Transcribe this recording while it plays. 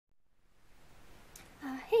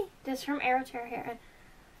This from Aro-Tarot here, and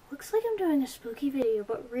looks like I'm doing a spooky video,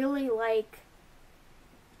 but really, like,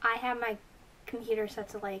 I have my computer set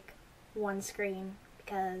to, like, one screen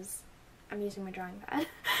because I'm using my drawing pad.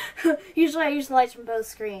 Usually I use the lights from both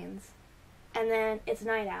screens, and then it's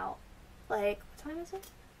night out. Like, what time is it?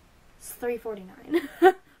 It's 3:49.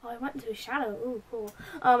 Oh, I went into a shadow. Ooh, cool.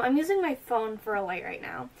 I'm using my phone for a light right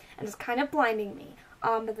now, and it's kind of blinding me.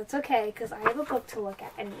 But that's okay, because I have a book to look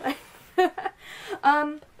at anyway.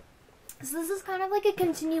 So this is kind of like a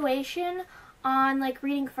continuation on, like,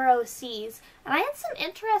 reading for OCs. And I had some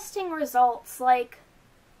interesting results. Like,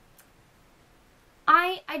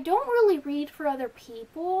 I don't really read for other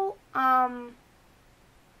people.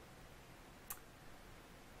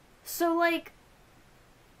 So, like,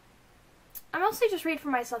 I mostly just read for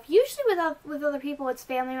myself. Usually with other people, it's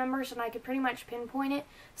family members, and I could pretty much pinpoint it.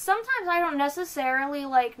 Sometimes I don't necessarily,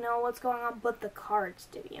 like, know what's going on, but the cards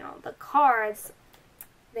do, you know. The cards,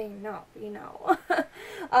 they know, you know.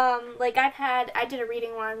 Like, I did a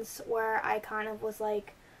reading once where I kind of was,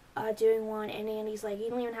 like, doing one, and Andy's like, you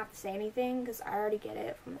don't even have to say anything, because I already get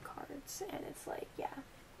it from the cards, and it's like, yeah.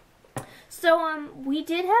 So, we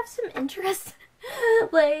did have some interest.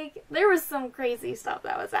 Like, there was some crazy stuff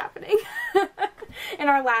that was happening in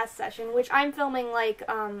our last session, which I'm filming, like,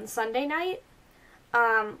 Sunday night.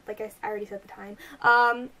 Like I already said the time.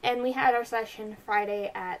 And we had our session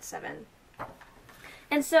Friday at 7.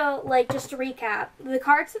 And so, like, just to recap, the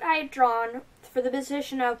cards that I had drawn for the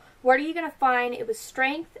position of what are you going to find, it was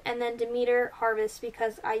Strength and then Demeter Harvest,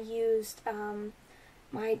 because I used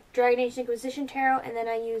my Dragon Age Inquisition Tarot, and then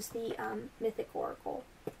I used the Mythic Oracle.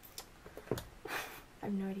 I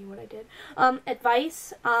have no idea what I did.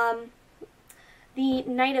 Advice, the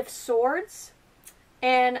Knight of Swords,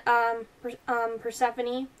 and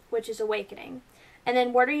Persephone, which is Awakening. And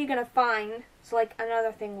then what are you going to find? So, like,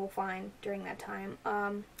 another thing we'll find during that time.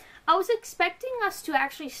 I was expecting us to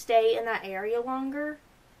actually stay in that area longer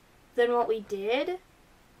than what we did.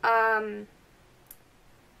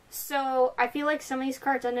 So I feel like some of these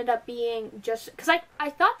cards ended up being just... Because I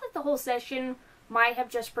thought that the whole session might have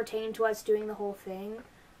just pertained to us doing the whole thing.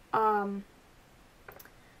 And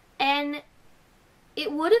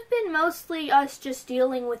it would have been mostly us just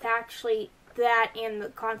dealing with actually that and the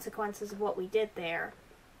consequences of what we did there.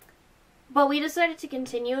 But we decided to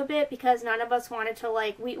continue a bit because none of us wanted to,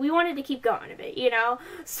 like, we wanted to keep going a bit, you know?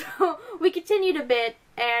 So we continued a bit,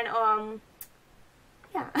 and,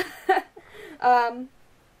 yeah.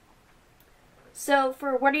 So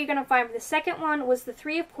for what are you going to find? The second one was the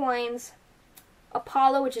Three of Coins,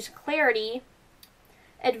 Apollo, which is Clarity,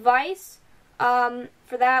 Advice,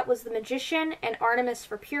 for that was the Magician, and Artemis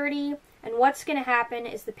for Purity, and what's going to happen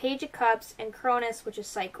is the Page of Cups, and Cronus, which is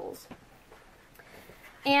Cycles.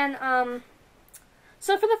 And,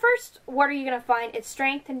 so for the first, what are you going to find? It's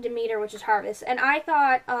Strength and Demeter, which is Harvest. And I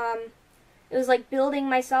thought, it was like building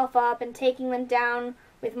myself up and taking them down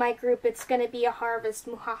with my group. It's going to be a harvest.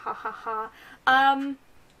 Muhahaha.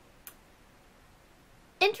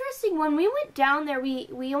 Interesting, when we went down there,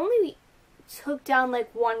 we only took down,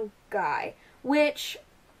 like, one guy. Which,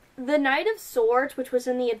 the Knight of Swords, which was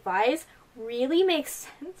in the Advice, really makes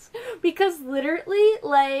sense. Because literally,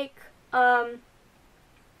 like,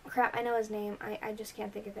 crap, I know his name. I just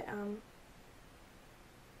can't think of it.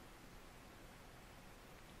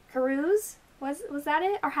 Karuz? Was that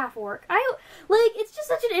it? Or Half-Orc? Like, it's just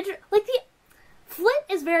such an like, Flint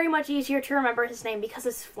is very much easier to remember his name because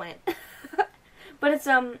it's Flint. But it's,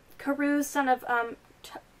 Karuz, son of,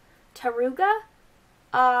 Taruga.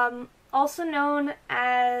 Also known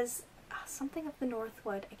as something of the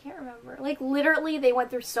Northwood. I can't remember. Like, literally, they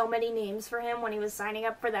went through so many names for him when he was signing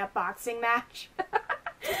up for that boxing match.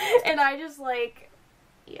 And I just, like,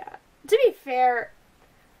 yeah. To be fair,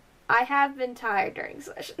 I have been tired during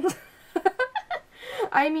sessions.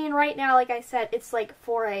 I mean, right now, like I said, it's like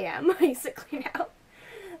 4 a.m. basically now.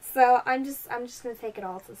 So I'm just gonna take it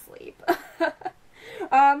all to sleep.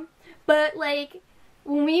 But, like,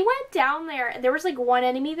 when we went down there, there was, like, one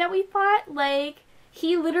enemy that we fought, like,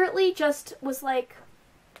 he literally just was like,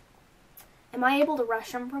 am I able to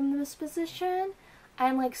rush him from this position?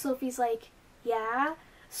 And, like, Sophie's like, yeah.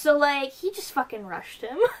 So, like, he just fucking rushed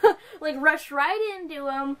him. Like, rushed right into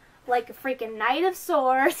him, like a freaking Knight of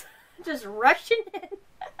Swords. Just rushing in.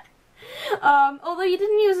 Although he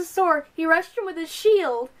didn't use a sword, he rushed him with his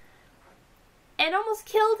shield. And almost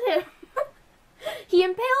killed him. He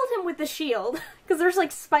impaled him with the shield, because there's,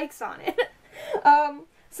 like, spikes on it.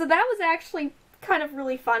 So that was actually kind of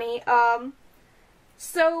really funny.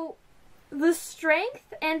 So, the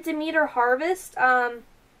Strength and Demeter Harvest,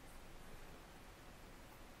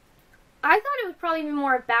 I thought it would probably be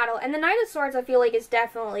more of battle, and the Knight of Swords I feel like is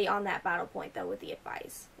definitely on that battle point though with the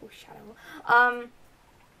advice. Oh, shadow.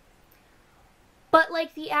 But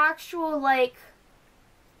like the actual like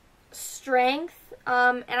strength,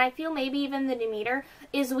 and I feel maybe even the Demeter,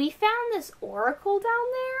 is we found this oracle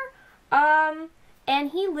down there,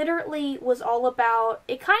 and he literally was all about,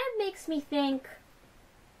 it kind of makes me think,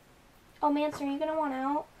 oh Manson, are you gonna want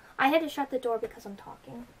out? I had to shut the door because I'm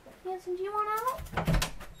talking. Manson, do you want out?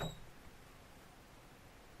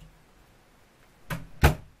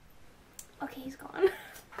 Okay, he's gone.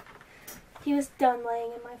 He was done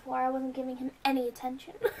laying in my floor. I wasn't giving him any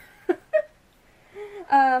attention.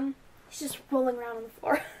 He's just rolling around on the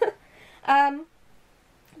floor.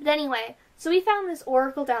 But anyway, so we found this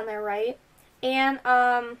oracle down there, right? And,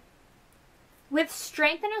 with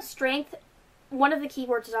strength and a strength, one of the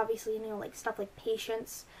keywords is obviously, you know, like stuff like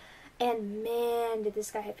patience. And man, did this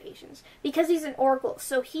guy have patience. Because he's an oracle,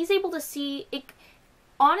 so he's able to see it.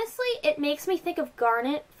 Honestly, it makes me think of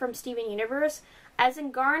Garnet from Steven Universe, as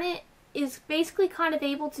in Garnet is basically kind of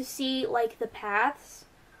able to see, like, the paths.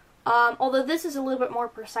 Although this is a little bit more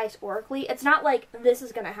precise oracally. It's not like this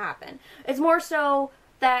is gonna happen. It's more so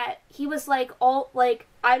that he was like,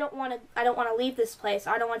 I don't want to leave this place.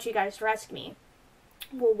 I don't want you guys to rescue me.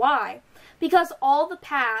 Well, why? Because all the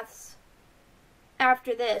paths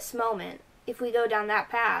after this moment, if we go down that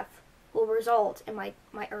path, will result in my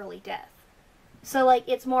early death. So, like,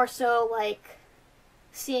 it's more so, like,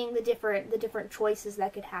 seeing the different choices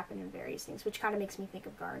that could happen in various things, which kind of makes me think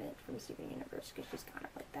of Garnet from Steven Universe, because she's kind of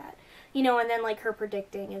like that. You know, and then, like, her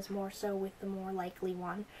predicting is more so with the more likely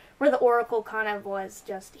one, where the Oracle kind of was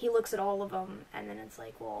just, he looks at all of them, and then it's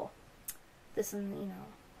like, well, this and, you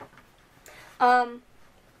know.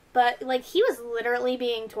 But, like, he was literally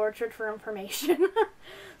being tortured for information.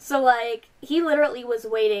 So, like, he literally was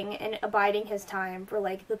waiting and abiding his time for,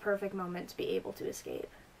 like, the perfect moment to be able to escape.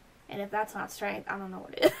 And if that's not strength, I don't know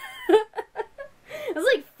what it is.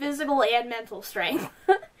 It's, like, physical and mental strength.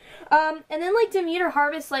 And then, like, Demeter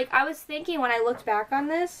Harvest, like, I was thinking when I looked back on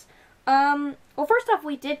this, well, first off,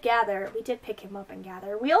 we did pick him up and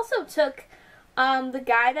gather. We also took, the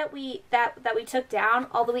guy that we took down,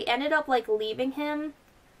 although we ended up, like, leaving him.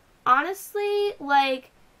 Honestly,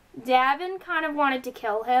 like, Daven kind of wanted to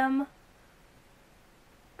kill him.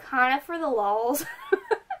 Kind of for the lulz.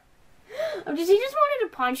 He just wanted to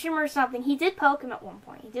punch him or something. He did poke him at one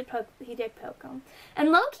point. He did poke him.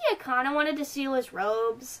 And low-key, I kind of wanted to steal his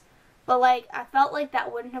robes. But, like, I felt like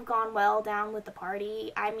that wouldn't have gone well down with the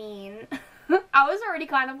party. I mean, I was already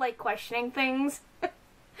kind of, like, questioning things.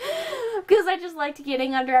 Because I just liked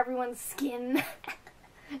getting under everyone's skin.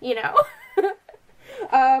 You know?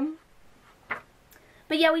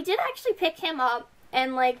 But yeah, we did actually pick him up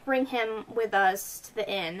and, like, bring him with us to the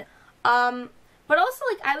inn. But also,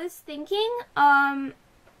 like, I was thinking,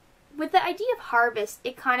 with the idea of harvest,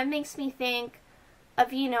 it kind of makes me think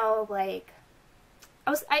of, you know, like,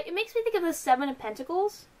 it makes me think of the Seven of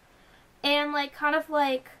Pentacles. And, like, kind of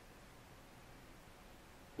like,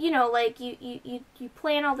 you know, like, you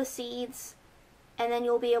plant all the seeds, and then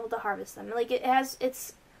you'll be able to harvest them. Like,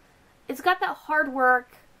 it's got that hard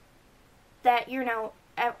work that, you know,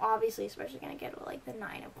 obviously especially gonna get with, like, the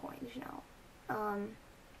 9 of coins, you know.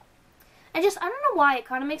 And just, I don't know why, it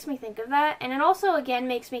kind of makes me think of that. And it also, again,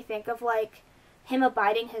 makes me think of, like, him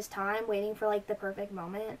abiding his time, waiting for, like, the perfect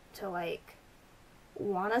moment to, like,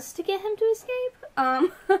 want us to get him to escape.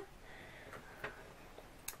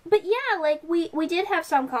 But yeah, like, we did have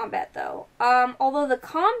some combat, though. Although the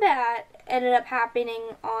combat ended up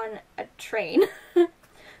happening on a train.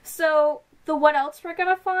 So, the what else we're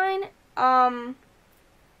gonna find,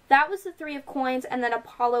 that was the 3 of coins, and then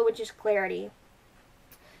Apollo, which is clarity.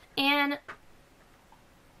 And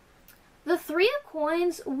the 3 of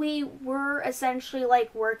coins, we were essentially,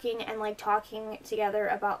 like, working and, like, talking together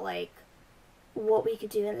about, like, what we could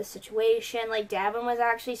do in this situation. Like, Daven was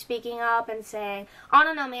actually speaking up and saying, I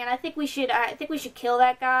don't know, man, I think we should kill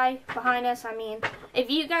that guy behind us. I mean, if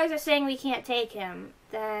you guys are saying we can't take him,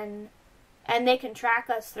 then, and they can track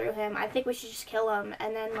us through him, I think we should just kill him.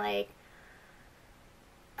 And then, like,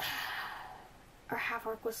 our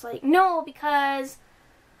half-orc was like, no, because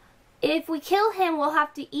if we kill him, we'll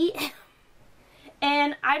have to eat him.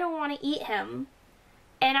 And I don't want to eat him.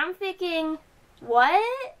 And I'm thinking,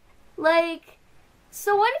 what? Like,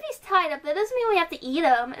 so what if he's tied up? That doesn't mean we have to eat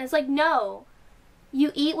him. And it's like, no.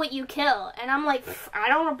 You eat what you kill. And I'm like, I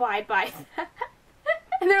don't abide by that.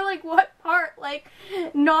 And they're like, what part? Like,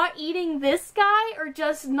 not eating this guy? Or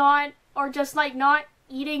just not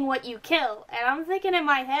eating what you kill? And I'm thinking in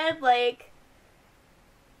my head, like,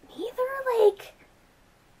 neither,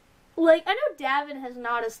 Like, I know Daven has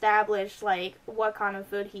not established, like, what kind of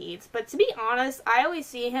food he eats, but to be honest, I always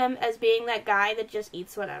see him as being that guy that just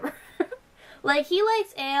eats whatever. Like, he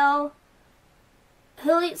likes ale,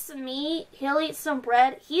 he'll eat some meat, he'll eat some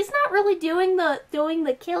bread. He's not really doing the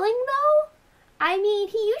killing, though. I mean,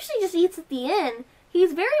 he usually just eats at the inn.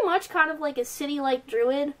 He's very much kind of like a city-like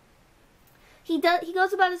druid. He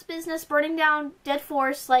goes about his business burning down dead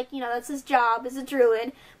forests, like, you know, that's his job as a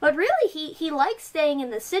druid. But really, he likes staying in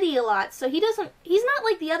the city a lot, so he's not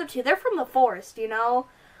like the other two. They're from the forest, you know?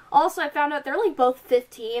 Also, I found out they're, like, both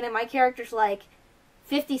 15, and my character's, like,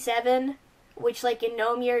 57, which, like, in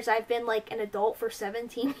gnome years, I've been, like, an adult for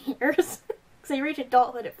 17 years. Because I reach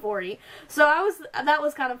adulthood at 40. So that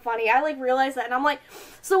was kind of funny. I, like, realized that, and I'm like,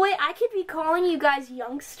 so wait, I could be calling you guys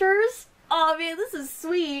youngsters? Oh, man, this is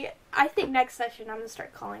sweet. I think next session I'm going to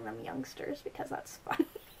start calling them youngsters because that's funny.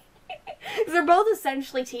 They're both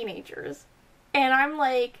essentially teenagers. And I'm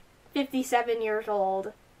like 57 years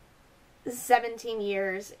old, 17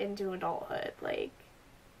 years into adulthood. Like,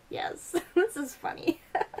 yes, this is funny.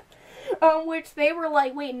 Which they were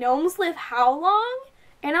like, wait, gnomes live how long?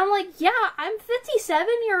 And I'm like, yeah, I'm 57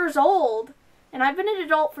 years old. And I've been an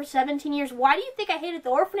adult for 17 years. Why do you think I hated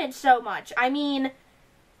the orphanage so much? I mean,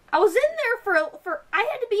 I was in there for I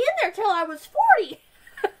had to be in there till I was 40.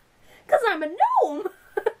 Because I'm a gnome.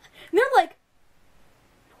 And they're like,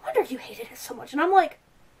 no wonder you hated it so much. And I'm like,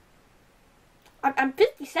 I'm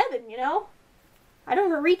 57, you know? I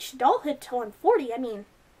don't reach adulthood till I'm 40. I mean,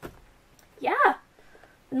 yeah.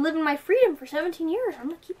 Been living my freedom for 17 years. I'm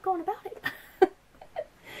going to keep going about it.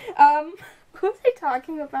 What was I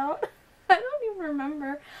talking about? I don't even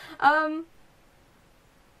remember.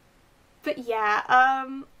 But yeah,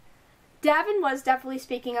 Daven was definitely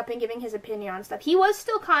speaking up and giving his opinion on stuff. He was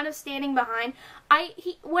still kind of standing behind.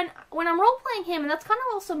 When I'm role-playing him, and that's kind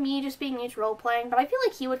of also me just being used role-playing, but I feel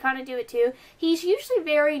like he would kind of do it too. He's usually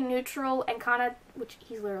very neutral and kind of, which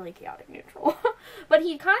he's literally chaotic neutral. But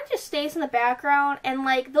he kind of just stays in the background, and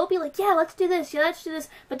like, they'll be like, yeah, let's do this, yeah, let's do this.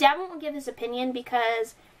 But Daven won't give his opinion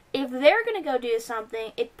because if they're going to go do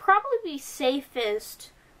something, it'd probably be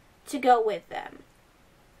safest to go with them.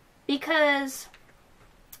 Because,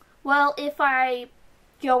 well, if I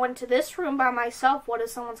go into this room by myself, what if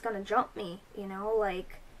someone's going to jump me? You know,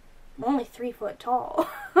 like, I'm only 3 foot tall.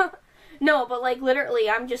 No, but like, literally,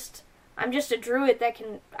 I'm just a druid that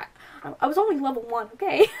can, I was only level 1,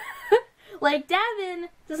 okay? Like, Daven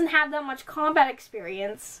doesn't have that much combat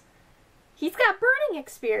experience. He's got burning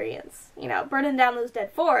experience, you know, burning down those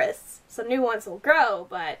dead forests. Some new ones will grow,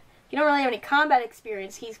 but you don't really have any combat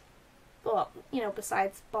experience. He's, well, you know,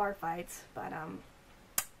 besides bar fights, but,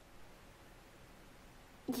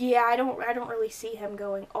 yeah, I don't really see him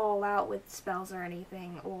going all out with spells or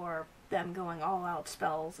anything, or them going all out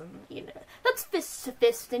spells, and, you know, that's fist to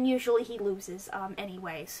fist, and usually he loses,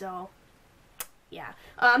 anyway, so, yeah,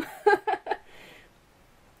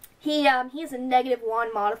 He has a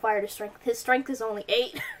 -1 modifier to strength. His strength is only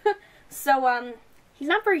 8. So, he's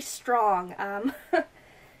not very strong.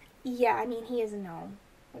 Yeah, I mean, he is a gnome.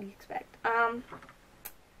 What do you expect?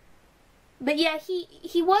 But yeah,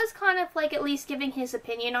 he was kind of, like, at least giving his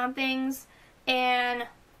opinion on things, and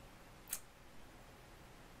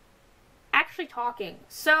actually talking.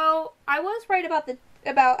 So, I was right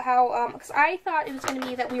about how, because I thought it was going to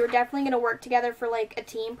be that we were definitely going to work together for, like, a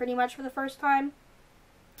team, pretty much, for the first time.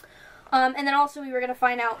 And then also we were going to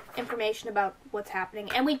find out information about what's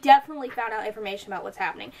happening. And we definitely found out information about what's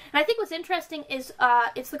happening. And I think what's interesting is,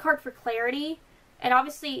 it's the card for clarity. And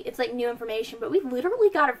obviously it's, like, new information. But we literally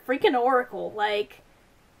got a freaking oracle. Like,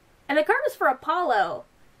 and the card was for Apollo.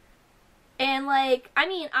 And, like, I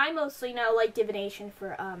mean, I mostly know, like, divination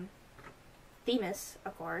for, Themis,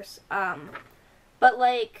 of course. But,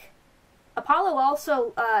 like, Apollo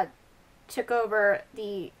also, took over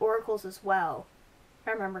the oracles as well. If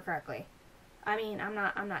I remember correctly. I mean, I'm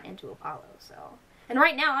not into Apollo, so. And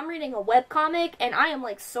right now, I'm reading a webcomic, and I am,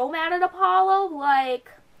 like, so mad at Apollo. Like,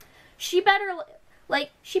 she better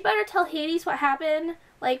tell Hades what happened.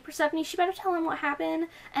 Like, Persephone, she better tell him what happened.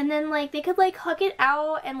 And then, like, they could, like, hug it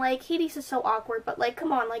out, and, like, Hades is so awkward, but, like,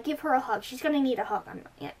 come on, like, give her a hug. She's gonna need a hug.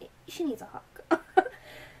 Yeah, she needs a hug.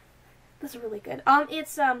 This is really good.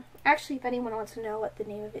 It's, actually, if anyone wants to know what the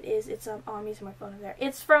name of it is, it's, oh, I'm using my phone over there.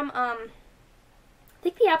 It's from, I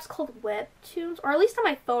think the app's called Webtoons, or at least on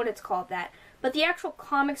my phone it's called that. But the actual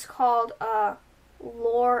comic's called,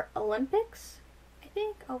 Lore Olympics, I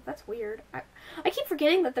think. Oh, that's weird. I keep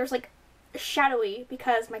forgetting that there's, like, shadowy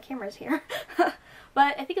because my camera's here.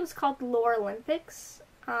 But I think it was called Lore Olympics.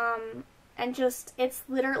 And just, it's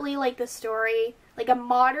literally, like, the story, like, a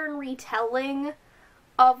modern retelling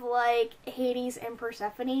of, like, Hades and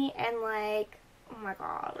Persephone, and, like, oh my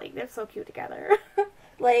god, like, they're so cute together.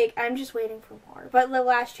 Like, I'm just waiting for more. But the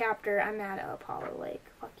last chapter, I'm mad at Apollo, like,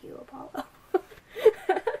 fuck you, Apollo.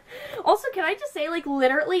 Also, can I just say, like,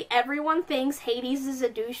 literally everyone thinks Hades is a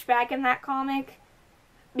douchebag in that comic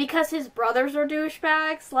because his brothers are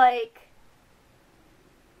douchebags, like,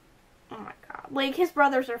 oh my god. Like, his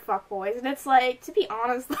brothers are fuckboys, and it's like, to be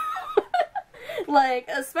honest, like,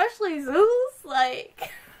 especially Zeus,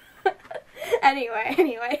 like,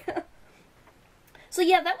 anyway. So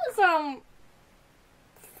yeah, that was,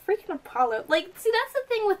 freaking Apollo. Like, see, that's the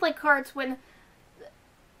thing with, like, cards when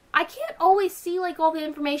I can't always see, like, all the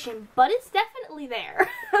information, but it's definitely there.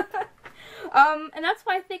 And that's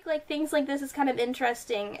why I think, like, things like this is kind of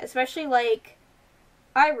interesting, especially, like,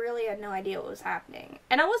 I really had no idea what was happening.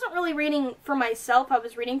 And I wasn't really reading for myself, I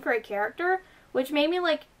was reading for a character, which made me,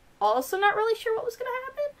 like, also not really sure what was gonna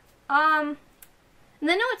happen. And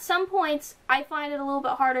then, at some points, I find it a little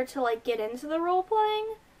bit harder to, like, get into the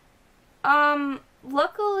role-playing.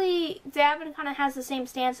 Luckily, Daven kind of has the same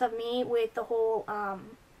stance of me with the whole,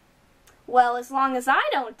 well, as long as I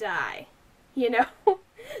don't die, you know?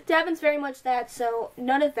 Daven's very much that, so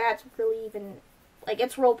none of that's really even, like,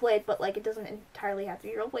 it's roleplayed, but, like, it doesn't entirely have to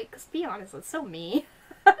be roleplayed, because, to be honest, it's so me.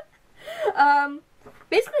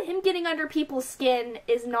 Basically, him getting under people's skin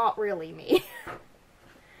is not really me.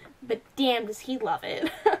 But damn, does he love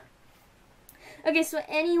it. Okay, so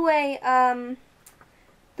anyway,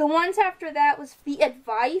 the ones after that was the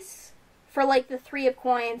advice for, like, the Three of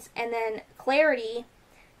Coins, and then clarity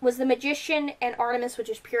was the Magician and Artemis, which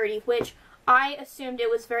is purity, which I assumed it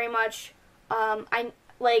was very much,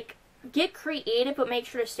 like, get creative, but make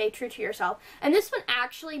sure to stay true to yourself. And this one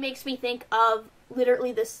actually makes me think of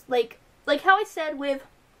literally this, like how I said with,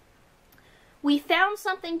 we found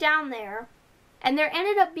something down there, and there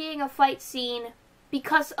ended up being a fight scene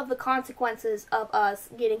because of the consequences of us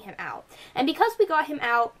getting him out. And because we got him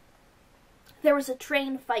out, there was a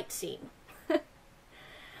train fight scene.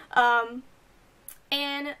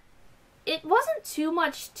 And it wasn't too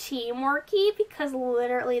much teamworky because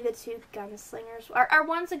literally the two gunslingers, our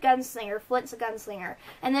one's a gunslinger, Flint's a gunslinger,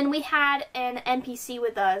 and then we had an NPC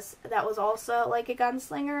with us that was also like a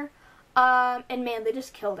gunslinger, and man, they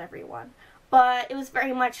just killed everyone. But it was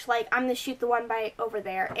very much like, I'm gonna shoot the one by over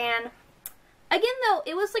there, and again though,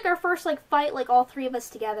 it was like our first like fight, like all three of us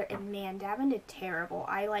together, and man, Daven did terrible.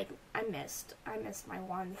 I missed my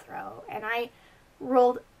one throw, and I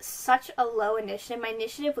rolled such a low initiative. My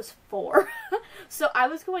initiative was 4. So I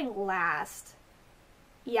was going last.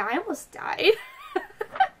 Yeah, I almost died.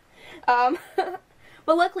 But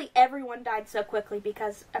luckily everyone died so quickly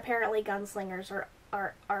because apparently gunslingers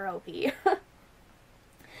are OP.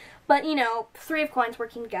 But, you know, Three of Coins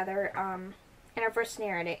working together in our first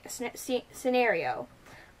scenario.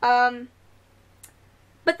 But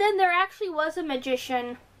then there actually was a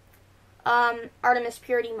Magician Artemis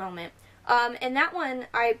Purity moment. And that one,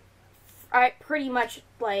 I pretty much,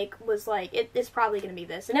 like, was like, it's probably going to be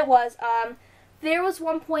this. And it was, there was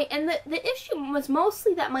one point, and the issue was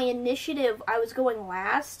mostly that my initiative, I was going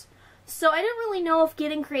last. So I didn't really know if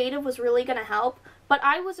getting creative was really going to help. But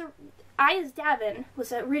I, as Daven,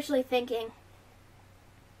 was originally thinking,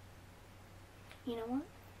 you know what?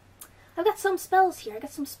 I've got some spells here.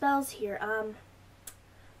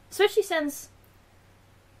 Especially since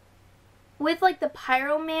with, like, the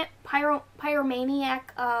pyromaniac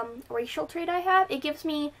racial trait I have, it gives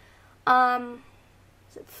me,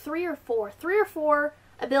 is it 3 or 4? 3 or 4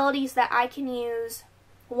 abilities that I can use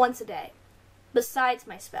once a day, besides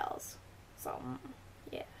my spells. So,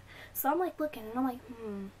 yeah. So I'm, like, looking, and I'm like,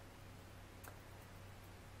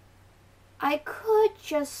 I could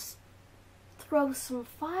just throw some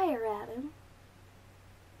fire at him.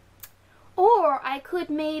 Or I could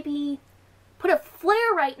maybe put a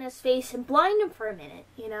flare right in his face and blind him for a minute,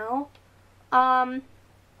 you know?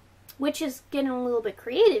 Which is getting a little bit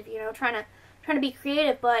creative, you know, trying to be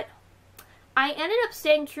creative, but I ended up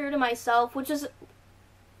staying true to myself, which is,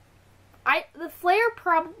 the flare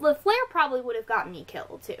probably would have gotten me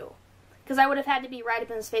killed, too. Because I would have had to be right up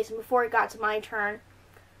in his face, and before it got to my turn,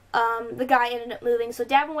 the guy ended up moving, so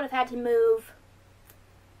Daven would have had to move.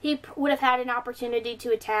 He would have had an opportunity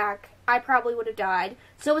to attack. I probably would have died.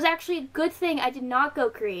 So it was actually a good thing I did not go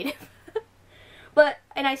creative.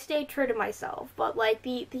 And I stayed true to myself. But, like,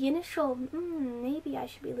 the initial, maybe I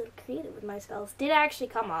should be a little creative with my spells, did actually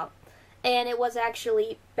come up. And it was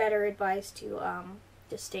actually better advice to,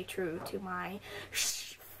 just stay true to my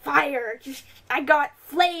fire. I got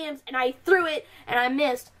flames, and I threw it, and I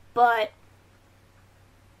missed. But,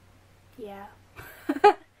 yeah.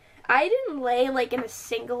 I didn't lay, like, in a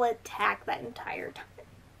single attack that entire time.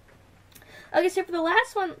 Okay, so for the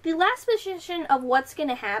last one, the last position of what's going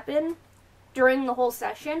to happen during the whole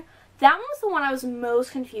session, that one was the one I was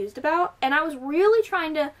most confused about, and I was really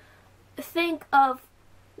trying to think of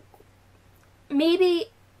maybe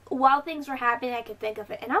while things were happening I could think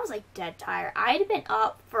of it, and I was like dead tired. I had been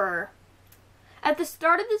up for, at the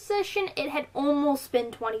start of the session, it had almost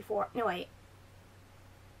been 24, no wait.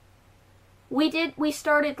 We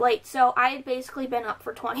started late, so I had basically been up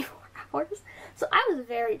for 24 hours, so I was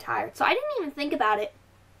very tired, so I didn't even think about it.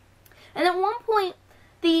 And at one point,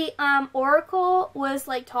 the oracle was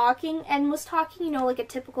like talking, and was talking, you know, like a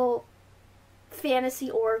typical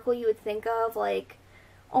fantasy oracle you would think of, like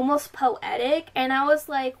almost poetic, and I was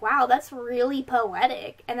like, wow, that's really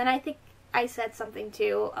poetic. And then I think I said something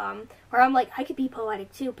too, where I'm like, I could be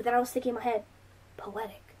poetic too, but then I was thinking in my head,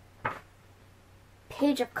 poetic.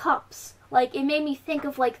 Page of Cups. Like, it made me think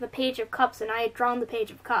of like the Page of Cups, and I had drawn the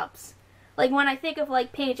Page of Cups. Like, when I think of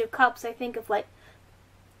like Page of Cups, I think of like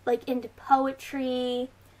into poetry,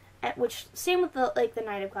 which same with the like the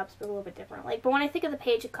Knight of Cups, but a little bit different. Like, but when I think of the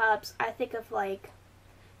Page of Cups, I think of like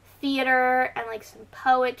theater and like some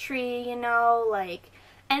poetry, you know, like,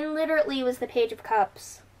 and literally it was the Page of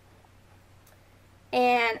Cups,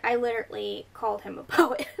 and I literally called him a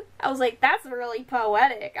poet. I was like, that's really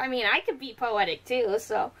poetic. I mean, I could be poetic too,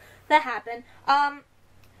 so that happened.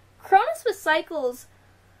 Cronus with Cycles,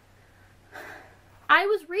 I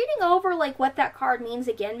was reading over like what that card means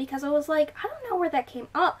again, because I was like, I don't know where that came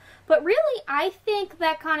up, but really I think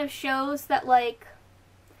that kind of shows that, like,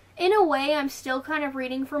 in a way I'm still kind of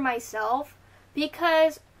reading for myself,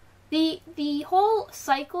 because the whole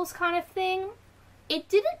cycles kind of thing, it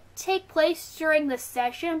didn't take place during the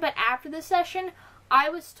session, but after the session I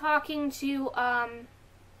was talking to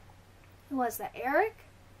who was that, Eric?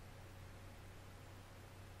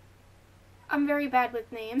 I'm very bad with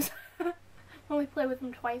names. Only play with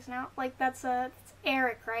him twice now. Like, that's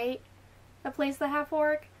Eric, right? That plays the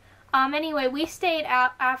half-orc. Anyway, we stayed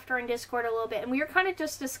out after in Discord a little bit, and we were kind of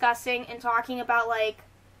just discussing and talking about, like,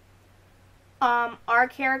 our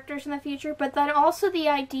characters in the future, but then also the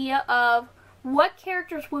idea of what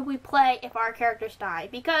characters would we play if our characters die,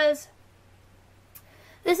 because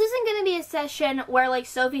this isn't going to be a session where, like,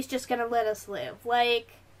 Sophie's just going to let us live.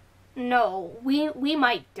 Like, no, we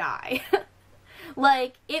might die.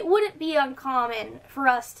 Like, it wouldn't be uncommon for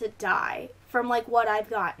us to die from, like, what I've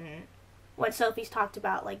gotten when Sophie's talked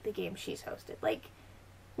about, like, the game she's hosted. Like,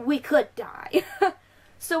 we could die.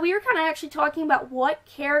 So we were kind of actually talking about what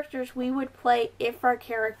characters we would play if our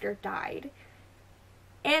character died.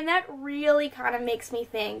 And that really kind of makes me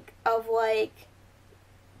think of, like,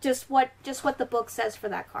 just what the book says for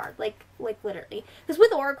that card. Like literally. Because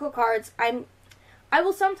with Oracle cards, I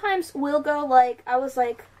will sometimes go, like, I was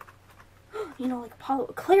like, you know, like,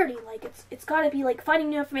 clarity, like, it's gotta be, like,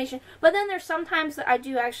 finding new information. But then there's sometimes that I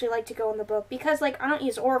do actually like to go in the book, because, like, I don't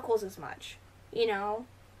use oracles as much, you know?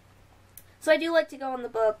 So I do like to go in the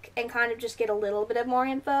book and kind of just get a little bit of more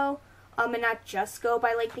info, and not just go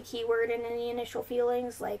by, like, the keyword and any initial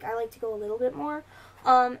feelings. Like, I like to go a little bit more.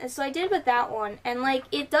 And so I did with that one, and, like,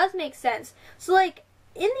 it does make sense. So, like,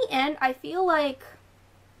 in the end, I feel like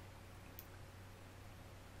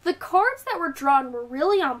the cards that were drawn were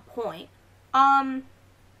really on point. I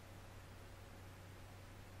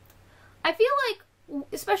feel like,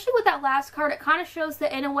 especially with that last card, it kind of shows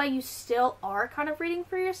that in a way you still are kind of reading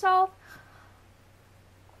for yourself.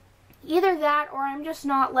 Either that, or I'm just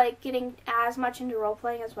not, like, getting as much into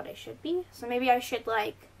role-playing as what I should be. So maybe I should,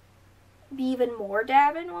 like, be even more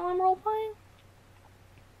Daven while I'm role-playing.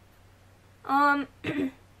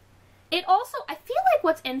 It also, I feel like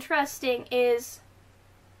what's interesting is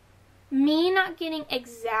me not getting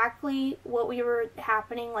exactly what we were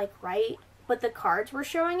happening, like, right, but the cards were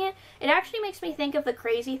showing it. It actually makes me think of the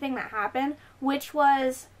crazy thing that happened, which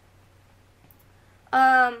was,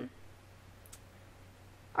 our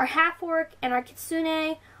half-orc and our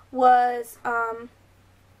kitsune was,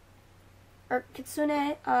 or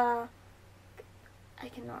kitsune, I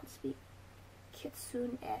cannot speak,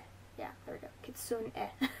 kitsune, yeah, there we go, kitsune. I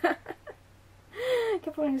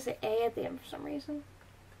kept wanting to say A at the end for some reason.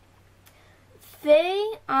 They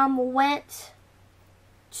went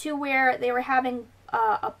to where they were having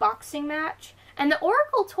a boxing match, and the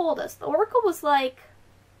Oracle told us. The Oracle was like,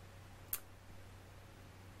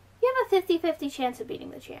 you have a 50-50 chance of beating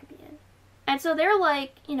the champion. And so they're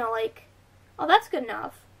like, you know, like, oh, that's good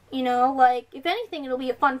enough. You know, like, if anything, it'll be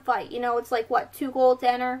a fun fight. You know, it's like, what, 2 gold to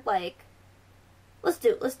enter? Like, let's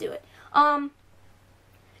do it.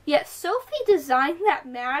 Yeah, Sophie designed that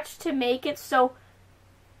match to make it so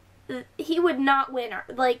he would not win.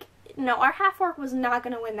 Like, no, our half-orc was not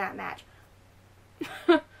going to win that match.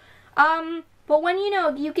 But when,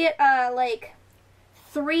 you get, like,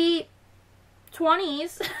 3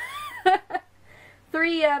 20s,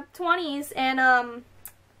 3 20s, and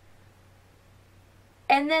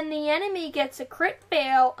then the enemy gets a crit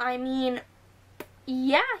fail, I mean,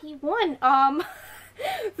 yeah, he won.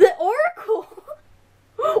 The Oracle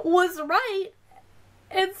was right.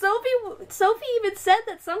 And Sophie even said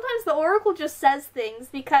that sometimes the Oracle just says things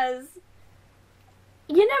because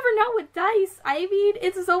you never know with dice. I mean,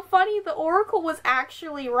 it's so funny. The Oracle was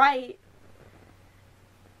actually right.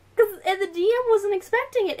 And the DM wasn't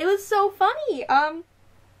expecting it. It was so funny.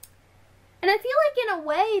 And I feel like in a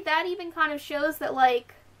way that even kind of shows that,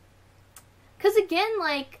 like, because again,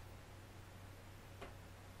 like,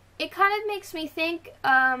 it kind of makes me think,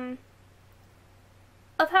 of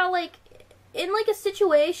how, like, in, like, a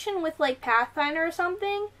situation with, like, Pathfinder or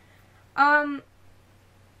something,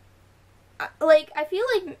 like, I feel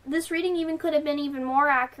like this reading even could have been even more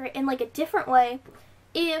accurate in, like, a different way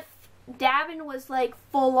if Daven was, like,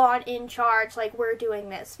 full-on in charge, like, we're doing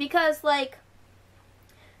this. Because, like,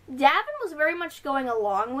 Daven was very much going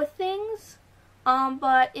along with things,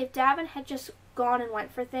 but if Daven had just gone and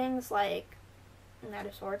went for things, like, Knight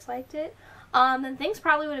of Swords liked it, then things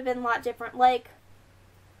probably would have been a lot different. Like,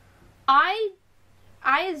 I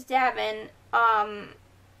as Daven,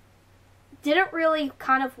 didn't really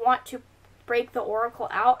kind of want to break the Oracle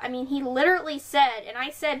out. I mean, he literally said, and I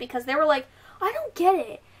said, because they were like, I don't get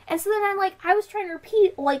it. And so then I was trying to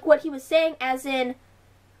repeat, like, what he was saying, as in,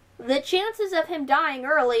 the chances of him dying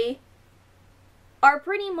early are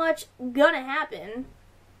pretty much gonna happen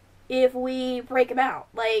if we break him out.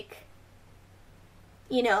 Like,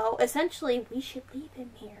 essentially, we should leave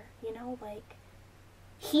him here, like,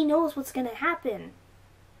 he knows what's gonna happen.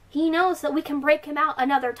 He knows that we can break him out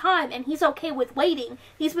another time, and he's okay with waiting.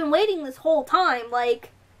 He's been waiting this whole time,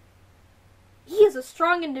 like, he is a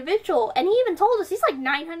strong individual, and he even told us he's like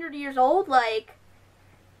 900 years old, like,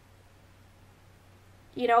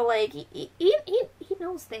 like, he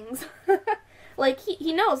knows things. Like,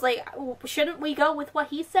 he knows, like, shouldn't we go with what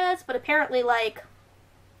he says? But apparently, like,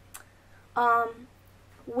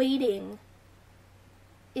 waiting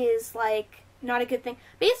is, like, not a good thing.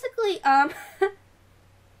 Basically, I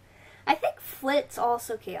think Flit's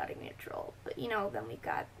also chaotic neutral, but, then we've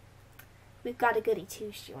got a goody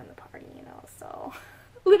two-shoe in the party, so.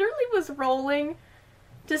 Literally was rolling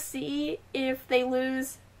to see if they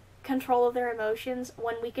lose control of their emotions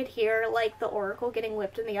when we could hear, like, the Oracle getting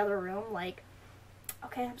whipped in the other room, like,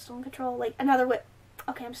 okay, I'm still in control, like, another whip,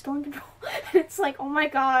 okay, I'm still in control. It's like, oh my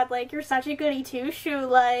god, like, you're such a goody two-shoe,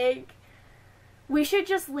 like, we should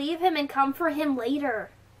just leave him and come for him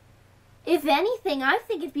later. If anything, I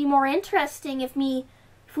think it'd be more interesting if we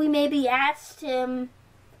maybe asked him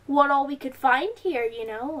what all we could find here,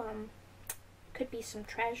 could be some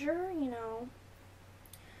treasure,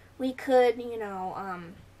 we could,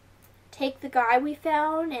 take the guy we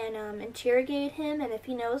found and interrogate him, and if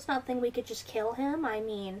he knows nothing, we could just kill him. I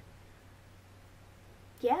mean,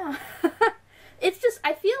 yeah. It's just,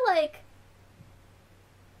 I feel like,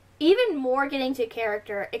 even more getting to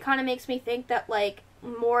character, it kind of makes me think that, like,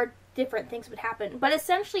 more different things would happen. But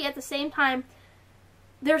essentially, at the same time,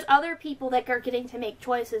 there's other people that are getting to make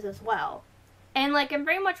choices as well. And, like, I'm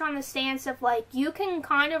very much on the stance of, like, you can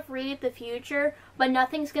kind of read the future, but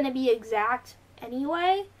nothing's going to be exact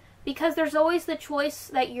anyway. Because there's always the choice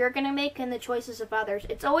that you're going to make and the choices of others.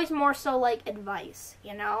 It's always more so, like, advice,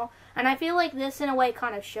 And I feel like this, in a way,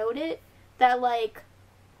 kind of showed it. That, like,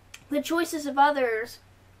 the choices of others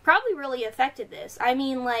probably really affected this. I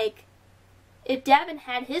mean, like, if Daven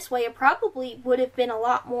had his way, it probably would have been a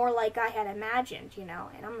lot more like I had imagined, And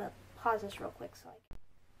I'm going to pause this real quick so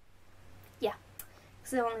yeah.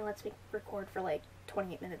 Because it only lets me record for, like,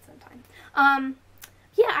 28 minutes at a time.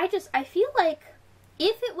 Yeah, I feel like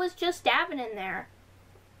if it was just Daven in there,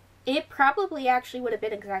 it probably actually would have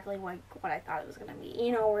been exactly like what I thought it was going to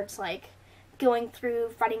be. Where it's, like, going through,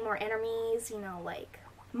 fighting more enemies, like,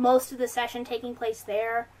 most of the session taking place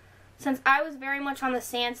there. Since I was very much on the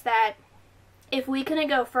stance that if we couldn't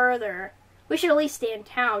go further, we should at least stay in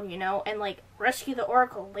town, and, like, rescue the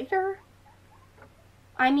Oracle later.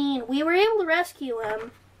 I mean, we were able to rescue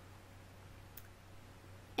him,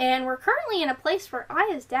 and we're currently in a place where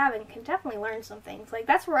I, as Daven, can definitely learn some things. Like,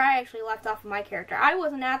 that's where I actually left off of my character. I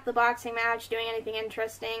wasn't at the boxing match doing anything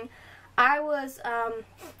interesting. I was,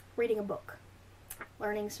 reading a book,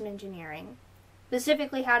 learning some engineering.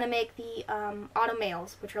 Specifically how to make the,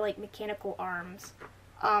 automails, which are, like, mechanical arms.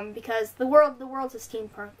 Because the world's a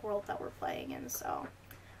steampunk world that we're playing in, so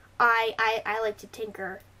I like to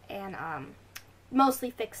tinker and, mostly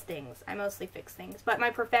fix things. I mostly fix things, but my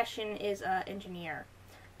profession is, engineer.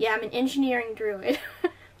 Yeah, I'm an engineering druid.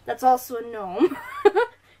 That's also a gnome.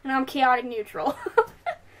 And I'm chaotic neutral.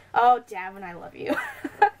 Oh, Daven, I love you.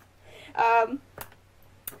 Yeah,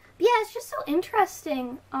 it's just so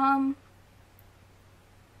interesting. I'm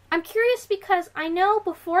curious because I know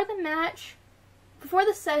before the match, before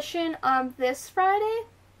the session this Friday,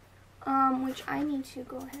 which I need to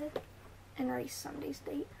go ahead and erase Sunday's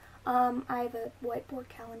date. I have a whiteboard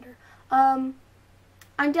calendar.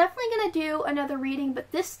 I'm definitely going to do another reading,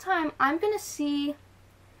 but this time I'm going to see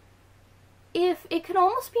if it could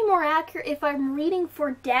almost be more accurate if I'm reading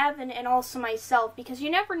for Daven and also myself, because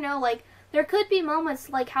you never know, like, there could be moments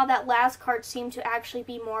like how that last card seemed to actually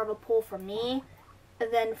be more of a pull for me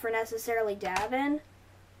than for necessarily Daven,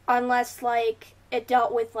 unless, like, it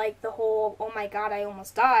dealt with, like, the whole, oh my god, I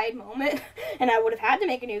almost died moment, and I would have had to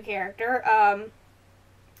make a new character,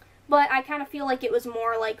 but I kind of feel like it was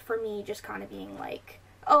more, like, for me, just kind of being, like,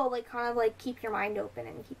 oh, like, kind of, like, keep your mind open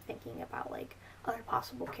and keep thinking about, like, other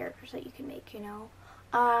possible characters that you can make, you know,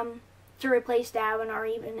 to replace Daven or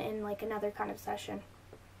even in, like, another kind of session.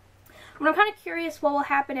 But I'm kind of curious what will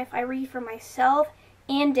happen if I read for myself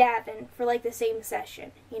and Daven for, like, the same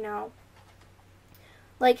session, you know,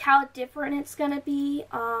 like, how different it's gonna be,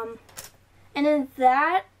 and then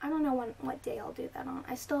that, I don't know what day I'll do that on.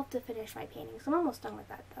 I still have to finish my paintings. I'm almost done with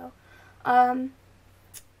that, though.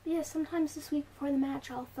 Yeah, sometimes this week before the match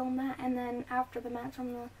I'll film that, and then after the match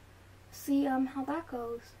I'm gonna see how that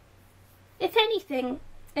goes. If anything,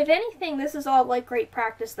 this is all, like, great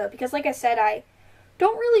practice, though, because, like I said, I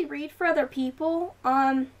don't really read for other people.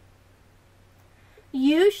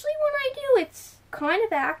 Usually when I do, it's kind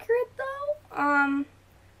of accurate, though.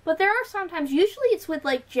 But there are sometimes, usually it's with,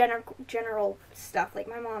 like, general stuff. Like,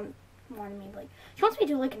 my mom wanted me, like, she wants me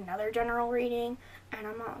to do, like, another general reading, and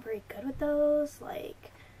I'm not very good with those.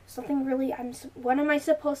 Like, something really, what am I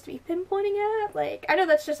supposed to be pinpointing at? Like, I know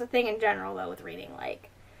that's just a thing in general, though, with reading, like,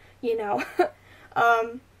 you know.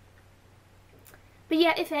 But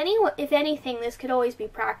yeah, if anything, this could always be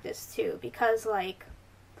practiced, too, because, like,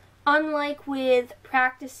 unlike with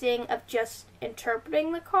practicing of just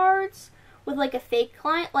interpreting the cards with, like, a fake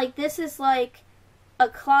client, like, this is, like, a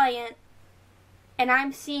client, and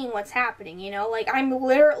I'm seeing what's happening, you know? Like, I'm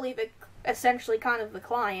literally essentially kind of the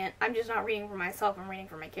client. I'm just not reading for myself, I'm reading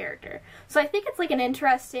for my character. So I think it's, like, an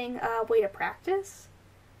interesting way to practice.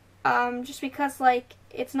 Just because, like,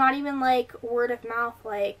 it's not even, like, word of mouth,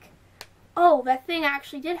 like, oh, that thing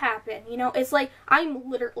actually did happen, you know? It's like, I'm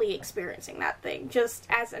literally experiencing that thing, just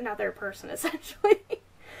as another person, essentially.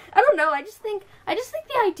 I don't know, I just think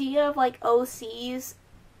the idea of, like, OCs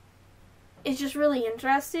is just really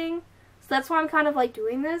interesting. So that's why I'm kind of, like,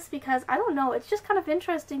 doing this, because, I don't know, it's just kind of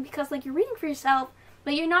interesting, because, like, you're reading for yourself,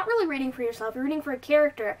 but you're not really reading for yourself, you're reading for a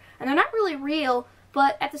character, and they're not really real,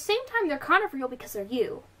 but at the same time, they're kind of real because they're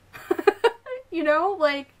you. You know,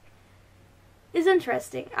 like, it's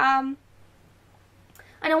interesting. I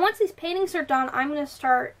know once these paintings are done, I'm going to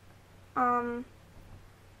start,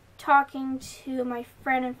 talking to my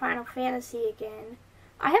friend in Final Fantasy again.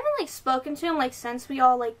 I haven't, like, spoken to him, like, since we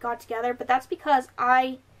all, like, got together, but that's because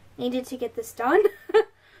I needed to get this done.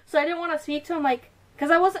 So I didn't want to speak to him, like,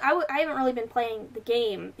 because I haven't really been playing the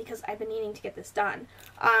game because I've been needing to get this done.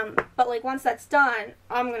 But, like, once that's done,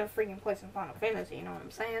 I'm going to freaking play some Final Fantasy, you know what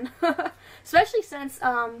I'm saying? Especially since,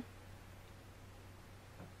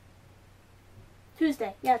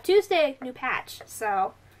 Tuesday. Yeah, Tuesday, new patch,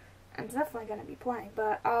 so I'm definitely going to be playing,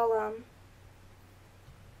 but I'll,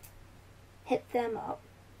 hit them up.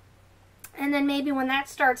 And then maybe when that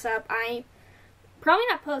starts up, I probably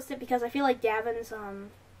not post it because I feel like Daven's,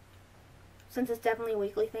 since it's definitely a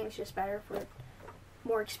weekly thing, it's just better for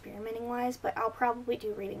more experimenting-wise, but I'll probably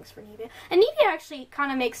do readings for Nevia. And Nevia actually kind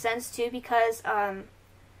of makes sense, too, because,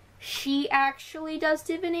 she actually does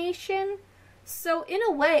divination. So, in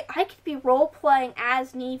a way, I could be role-playing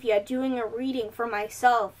as Nevia, doing a reading for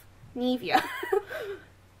myself, Nevia.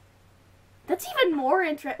 That's even more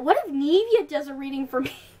interesting. What if Nevia does a reading for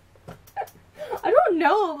me? I don't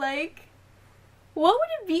know, like, what would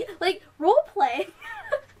it be? Like, role-playing?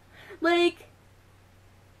 Like,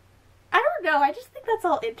 I don't know, I just think that's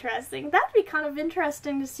all interesting. That'd be kind of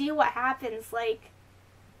interesting to see what happens, like,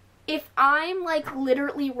 if I'm, like,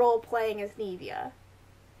 literally role-playing as Nevia,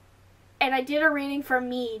 and I did a reading for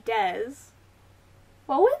me, Des,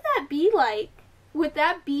 what would that be like? Would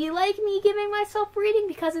that be like me giving myself a reading?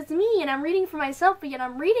 Because it's me, and I'm reading for myself, but yet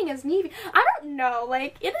I'm reading as Nevia. I don't know,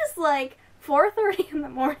 like, it is, like, 4:30 in the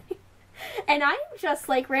morning, and I'm just,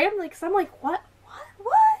 like, rambling, because I'm like, what?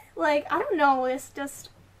 Like, I don't know, it's just,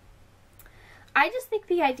 I just think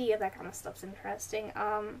the idea of that kind of stuff's interesting.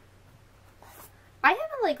 I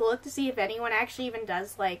haven't, like, looked to see if anyone actually even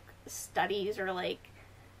does, like, studies or, like,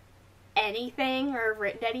 anything or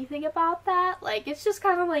written anything about that. Like, it's just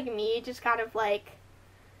kind of like me, just kind of, like,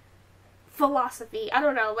 philosophy. I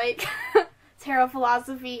don't know, like, tarot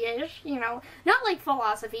philosophy-ish, you know. Not, like,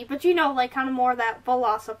 philosophy, but, you know, like, kind of more that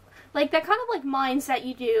philosophy, like, that kind of, like, mindset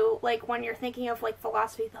you do, like, when you're thinking of, like,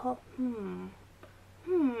 philosophy, the whole,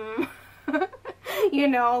 you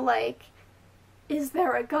know, like, is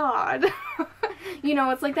there a God? You know,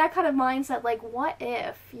 it's like that kind of mindset, like, what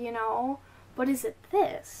if, you know? But is it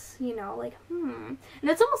this? You know, like, And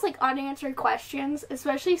it's almost like unanswered questions,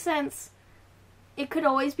 especially since it could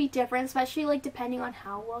always be different, especially, like, depending on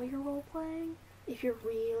how well you're role-playing. If you're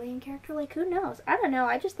really in character, like, who knows? I don't know,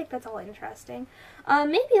 I just think that's all interesting.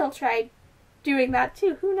 Maybe I'll try doing that,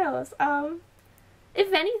 too, who knows?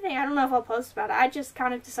 If anything, I don't know if I'll post about it. I just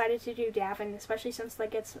kind of decided to do Daven, especially since,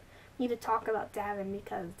 like, it's me to talk about Daven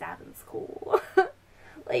because Daven's cool.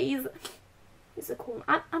 Like, he's a cool,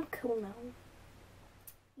 I'm cool now.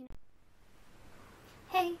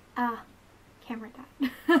 Hey, camera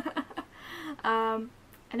died.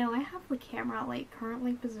 I know I have the camera, like,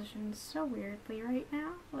 currently positioned so weirdly right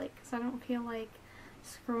now, like, because I don't feel like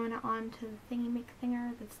screwing it onto the thingy make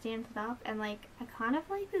thinger that stands it up, and, like, I kind of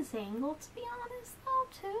like this angle, to be honest, though,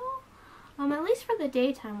 too. At least for the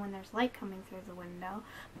daytime when there's light coming through the window.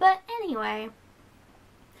 But anyway,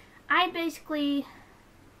 I think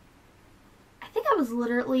I was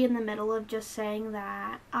literally in the middle of just saying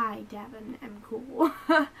that I, Daven, am cool.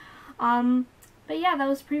 But yeah, that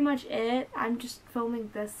was pretty much it. I'm just filming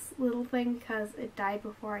this little thing because it died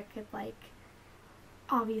before I could, like,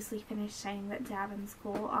 obviously finish saying that Daven's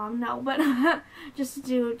cool. No, but just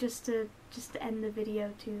to end the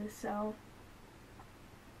video too, so.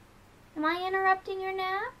 Am I interrupting your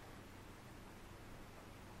nap?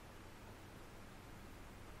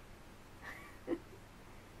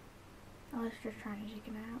 I was just trying to take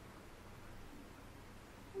a nap.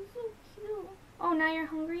 He's so cute. Oh, now you're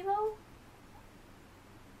hungry though?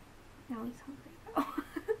 Now he's hungry though.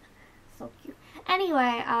 So cute.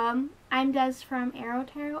 Anyway, I'm Des from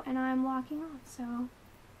Aro-Tarot, and I'm walking off, so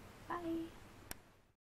bye.